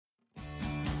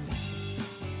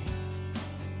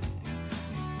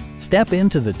Step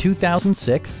into the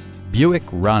 2006 Buick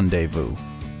Rendezvous.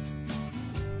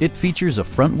 It features a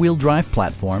front-wheel drive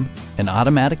platform, an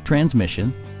automatic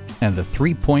transmission, and a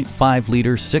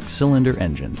 3.5-liter six-cylinder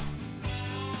engine.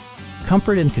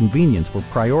 Comfort and convenience were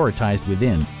prioritized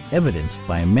within, evidenced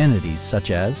by amenities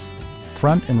such as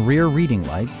front and rear reading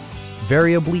lights,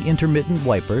 variably intermittent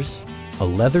wipers, a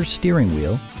leather steering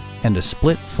wheel, and a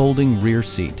split folding rear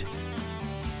seat.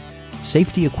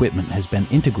 Safety equipment has been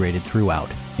integrated throughout,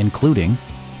 including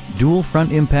dual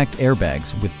front impact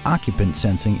airbags with occupant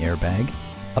sensing airbag,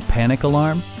 a panic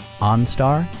alarm,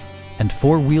 OnStar, and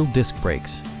four-wheel disc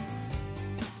brakes.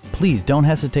 Please don't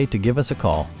hesitate to give us a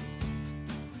call.